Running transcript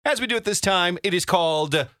As we do it this time, it is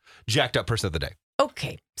called Jacked Up Person of the Day.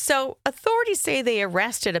 Okay, so authorities say they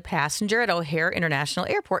arrested a passenger at O'Hare International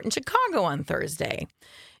Airport in Chicago on Thursday.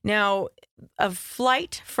 Now, a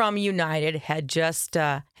flight from United had just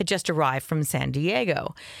arrived from San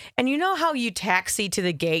Diego. And you know how you taxi to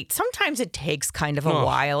the gate? Sometimes it takes kind of a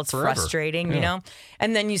while. It's forever. Frustrating, you know?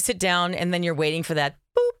 And then you sit down and then you're waiting for that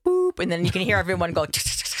boop, boop. And then you can hear everyone go,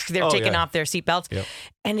 they're taking off their seatbelts. Yep.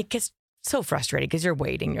 And it gets so frustrating because you're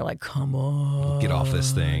waiting. You're like, come on. Get off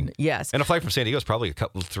this thing. Yes. And a flight from San Diego is probably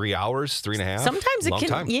 3 hours, 3.5. Sometimes it Long can,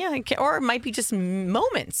 time. it can, or it might be just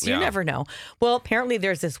moments. You Yeah. never know. Well, apparently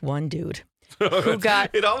there's this one dude who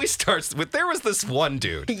got. It always starts with, there was this one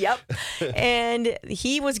dude. Yep. And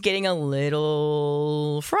he was getting a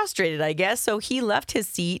little frustrated, I guess. So he left his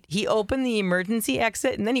seat. He opened the emergency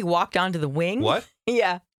exit and then he walked onto the wing. What?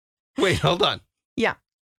 Yeah. Wait, hold on. Yeah.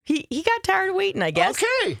 He got tired of waiting, I guess.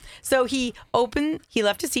 Okay. So he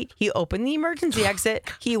left his seat. He opened the emergency exit.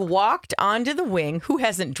 He walked onto the wing. Who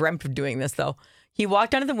hasn't dreamt of doing this, though? He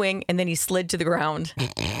walked onto the wing and then he slid to the ground.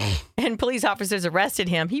 And police officers arrested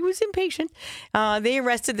him. He was impatient. They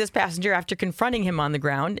arrested this passenger after confronting him on the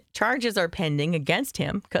ground. Charges are pending against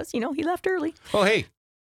him because, he left early. Well, hey,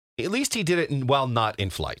 at least he did it while not in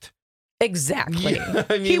flight. Exactly. Yeah,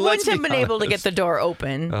 I mean, he let's wouldn't have be been able to get honest. the door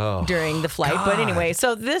open during the flight. But God. anyway,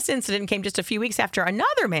 so this incident came just a few weeks after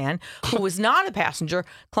another man who was not a passenger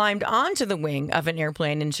climbed onto the wing of an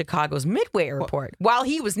airplane in Chicago's Midway Airport while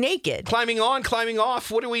he was naked. Climbing on, climbing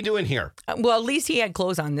off. What are we doing here? Well, at least he had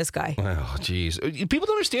clothes on, this guy. Oh, geez. People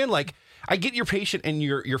don't understand. Like, I get you're patient and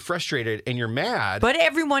you're frustrated and you're mad. But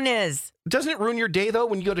everyone is. Doesn't it ruin your day, though,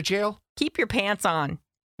 when you go to jail? Keep your pants on.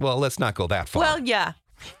 Well, let's not go that far. Well, yeah.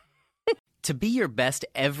 To be your best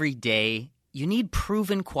every day, you need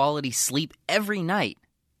proven quality sleep every night.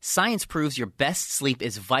 Science proves your best sleep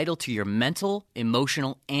is vital to your mental,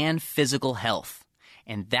 emotional, and physical health.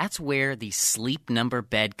 And that's where the Sleep Number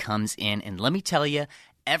bed comes in. And let me tell you,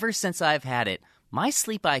 ever since I've had it, my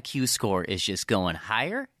sleep IQ score is just going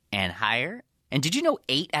higher and higher. And did you know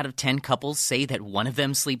 8 out of 10 couples say that one of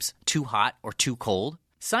them sleeps too hot or too cold?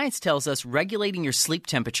 Science tells us regulating your sleep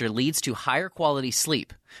temperature leads to higher quality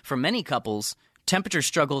sleep. For many couples, temperature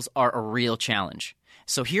struggles are a real challenge.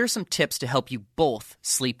 So here are some tips to help you both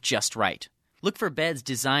sleep just right. Look for beds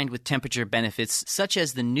designed with temperature benefits such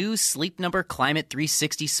as the new Sleep Number Climate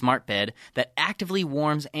 360 Smart Bed that actively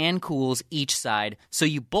warms and cools each side so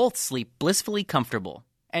you both sleep blissfully comfortable.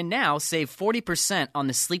 And now save 40% on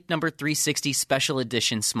the Sleep Number 360 Special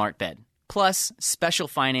Edition Smart Bed. Plus, special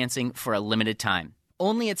financing for a limited time.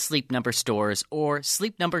 Only at Sleep Number stores or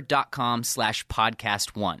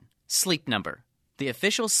sleepnumber.com/podcast1. Sleep Number, the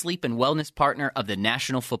official sleep and wellness partner of the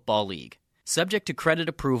National Football League. Subject to credit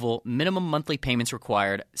approval, minimum monthly payments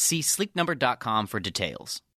required. See sleepnumber.com for details.